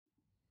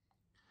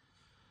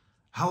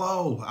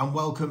Hello and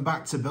welcome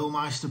back to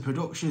Billmeister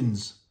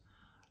Productions.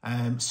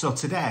 So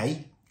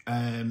today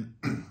I've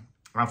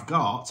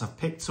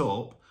picked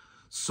up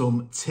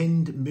some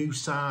tinned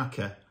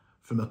moussaka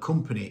from a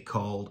company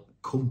called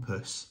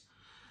Compass.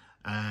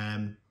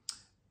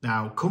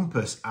 Now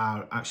Compass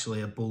are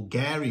actually a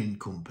Bulgarian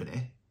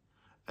company,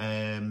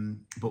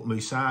 but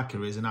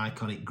moussaka is an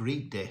iconic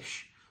Greek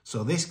dish.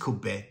 So this could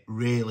be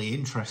really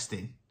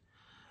interesting.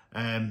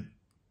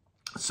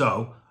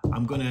 So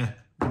I'm gonna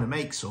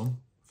make some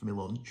for my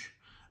lunch.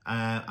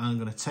 I'm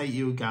going to take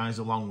you guys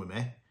along with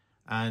me,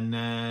 and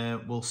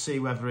we'll see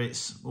whether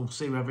it's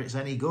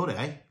any good,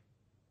 eh?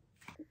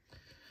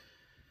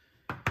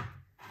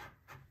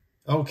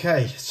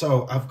 Okay,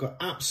 so I've got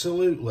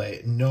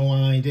absolutely no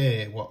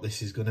idea what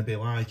this is going to be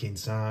like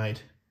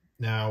inside.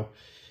 Now,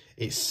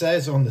 it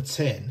says on the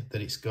tin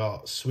that it's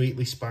got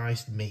sweetly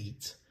spiced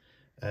meat,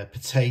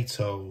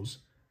 potatoes,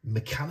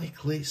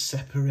 mechanically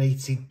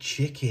separated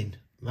chicken.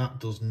 That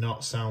does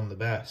not sound the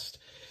best.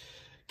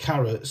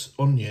 Carrots,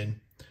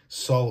 onion,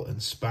 salt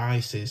and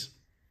spices.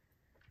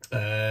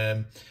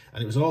 And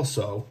it was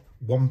also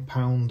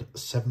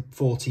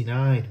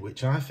 £1.49,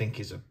 which I think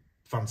is a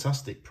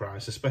fantastic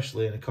price,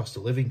 especially in a cost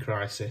of living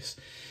crisis.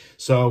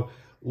 So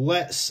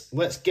let's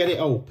get it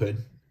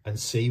open and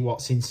see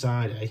what's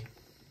inside, eh?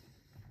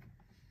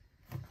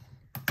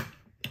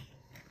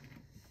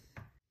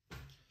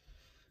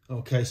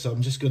 Okay, so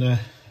I'm just gonna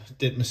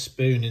dip my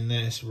spoon in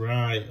this.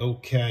 Right,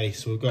 okay,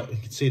 so you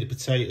can see the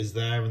potatoes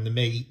there and the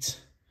meat.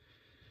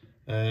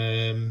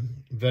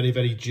 Very,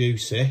 very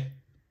juicy.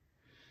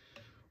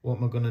 What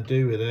am I going to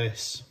do with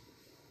this?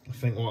 I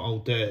think what I'll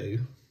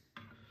do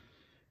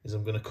is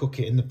I'm going to cook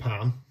it in the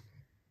pan.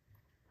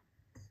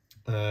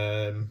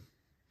 And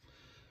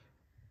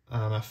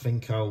I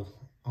think I'll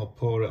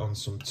pour it on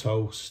some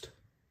toast.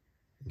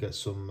 Get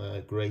some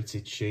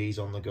grated cheese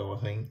on the go, I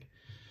think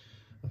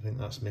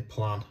that's my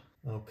plan.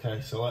 Okay,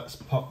 so let's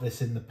pop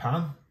this in the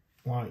pan,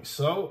 like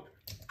so.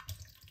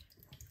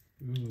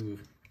 Ooh.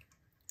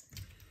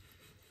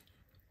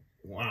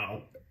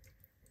 Wow.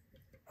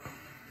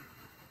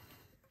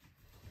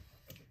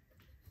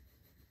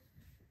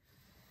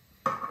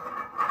 I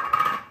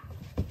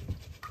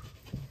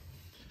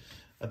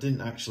didn't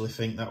actually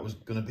think that was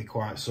going to be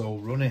quite so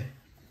runny,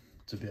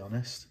 to be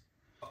honest.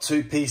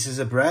 2 pieces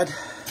of bread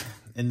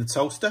in the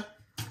toaster.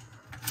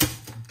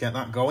 Get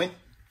that going.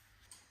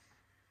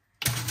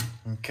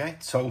 Okay,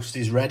 toast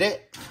is ready.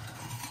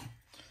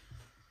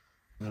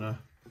 I'm going to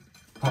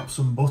pop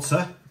some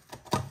butter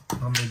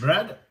on my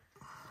bread.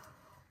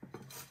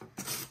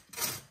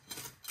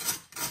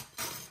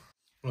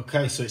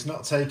 Okay, so it's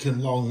not taken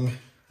long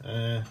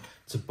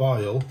to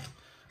boil,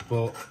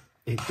 but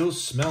it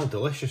does smell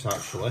delicious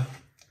actually.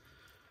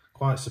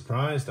 Quite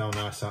surprised how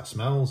nice that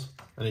smells.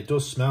 And it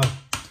does smell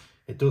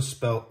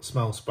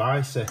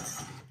spicy.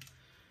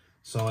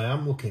 So I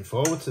am looking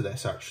forward to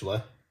this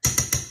actually.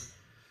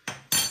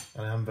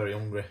 And I am very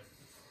hungry.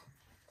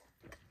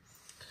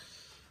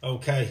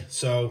 Okay,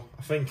 so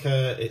I think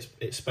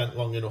it's spent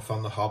long enough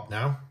on the hob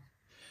now.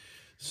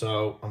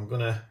 So I'm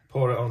gonna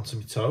pour it onto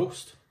my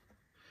toast.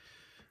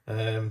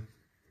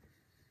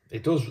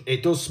 It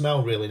does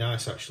smell really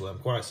nice actually. I'm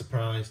quite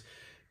surprised,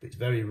 but it's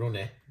very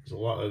runny. There's a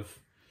lot of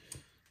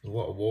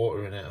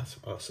water in it,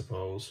 I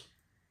suppose.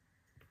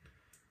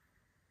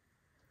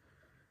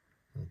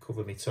 And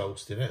cover my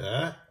toast in it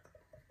there,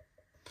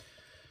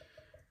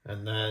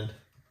 and then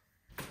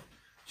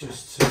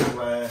just to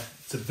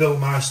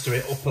Billmeister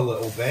it up a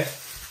little bit,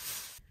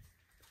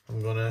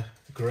 I'm gonna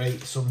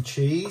grate some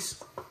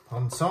cheese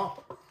on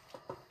top.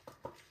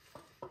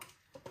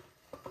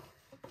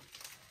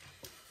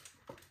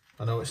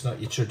 I know it's not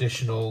your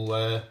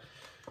traditional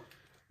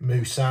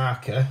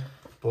moussaka,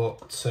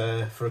 but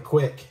for a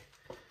quick,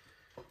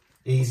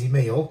 easy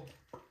meal,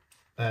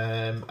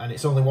 and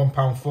it's only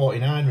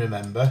 £1.49,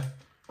 remember,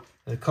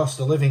 the cost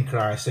of living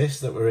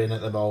crisis that we're in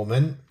at the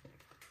moment,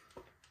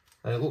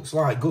 and it looks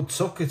like good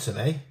tucker to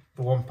me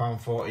for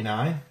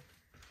 £1.49,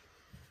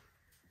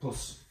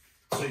 plus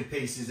 2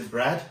 pieces of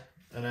bread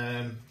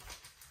and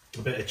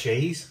a bit of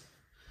cheese.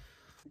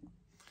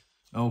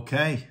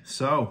 Okay,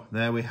 so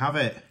there we have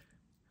it.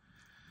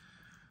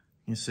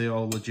 You see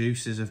all the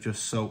juices have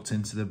just soaked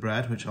into the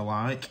bread, which I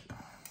like.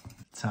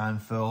 Time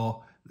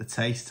for the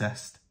taste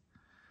test.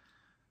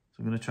 So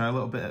I'm going to try a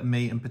little bit of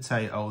meat and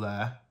potato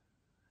there.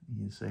 You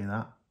can see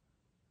that.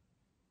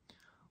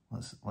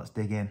 Let's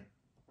dig in.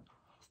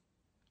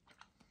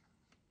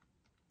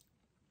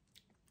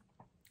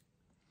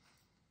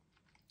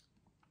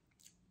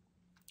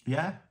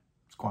 Yeah,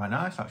 it's quite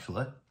nice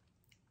actually.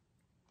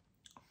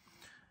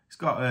 It's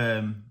got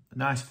a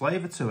nice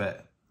flavour to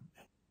it.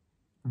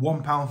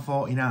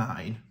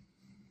 £1.49,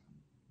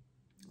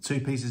 2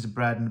 pieces of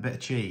bread and a bit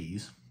of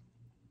cheese.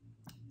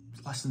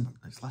 It's less than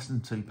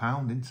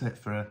 £2, isn't it,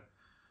 for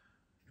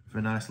a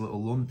nice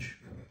little lunch?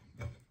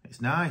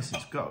 It's nice.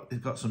 It's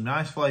got some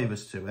nice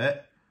flavours to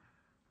it.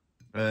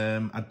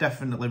 I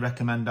definitely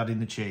recommend adding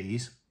the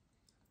cheese.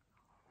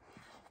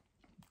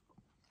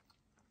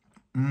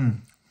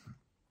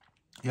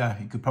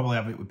 Yeah, you could probably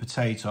have it with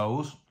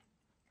potatoes.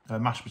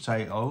 mashed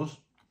potatoes,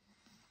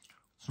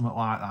 something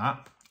like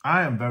that.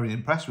 I am very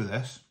impressed with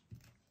this.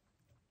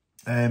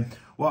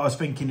 What I was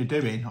thinking of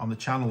doing on the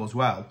channel as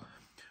well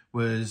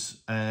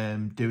was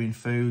doing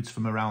foods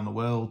from around the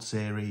world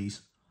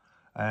series,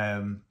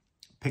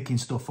 picking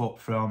stuff up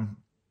from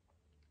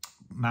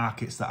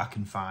markets that I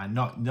can find,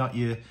 not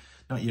your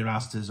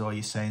Asda's or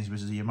your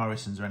Sainsbury's or your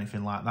Morrison's or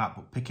anything like that,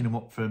 but picking them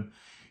up from,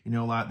 you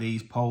know, like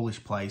these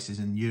Polish places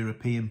and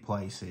European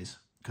places,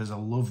 because I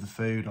love the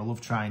food. I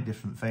love trying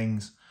different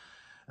things,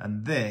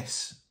 and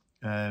this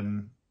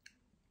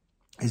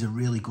is a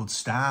really good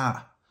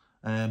start.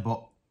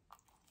 But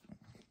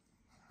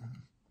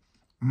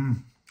I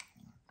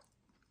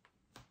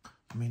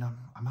mean,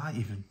 I might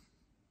even,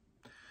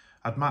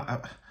 I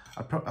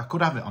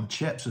could have it on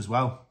chips as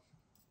well.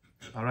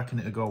 I reckon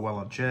it'll go well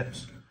on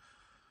chips.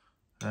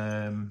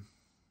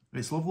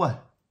 It's lovely.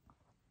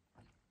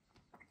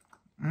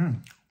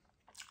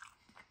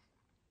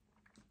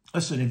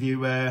 Listen, if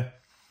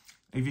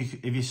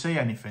you see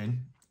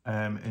anything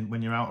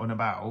when you're out and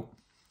about,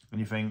 and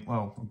you think,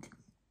 well,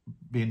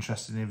 be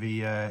interested if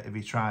he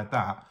tried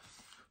that,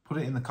 put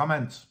it in the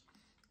comments,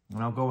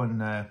 and I'll go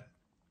and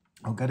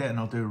I'll get it and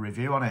I'll do a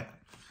review on it.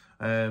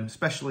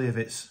 Especially if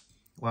it's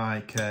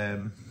like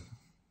a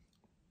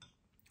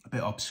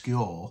bit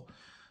obscure,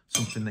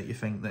 something that you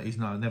think that he's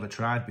never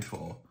tried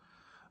before.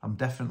 I'm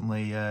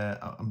definitely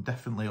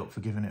up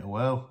for giving it a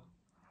whirl.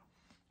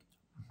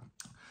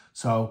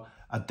 So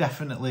I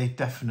definitely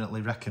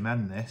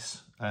recommend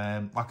this.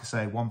 Like I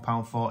say,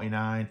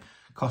 £1.49,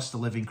 cost of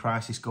living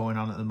crisis going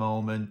on at the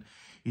moment.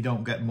 You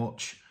don't get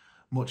much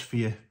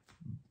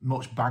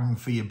bang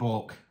for your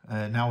buck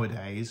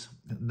nowadays,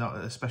 not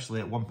especially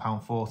at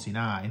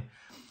 £1.49.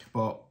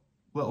 But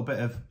a little bit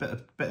of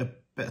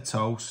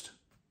toast,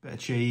 bit of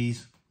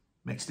cheese,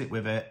 mixed it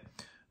with it.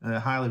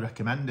 Highly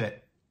recommend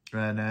it.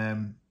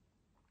 And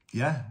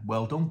yeah,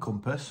 well done,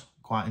 Compass.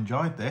 Quite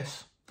enjoyed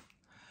this.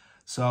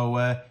 So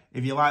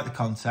if you like the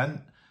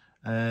content,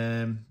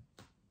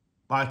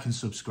 like and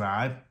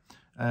subscribe.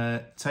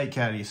 Take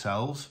care of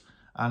yourselves,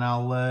 and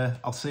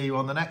I'll see you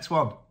on the next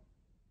one.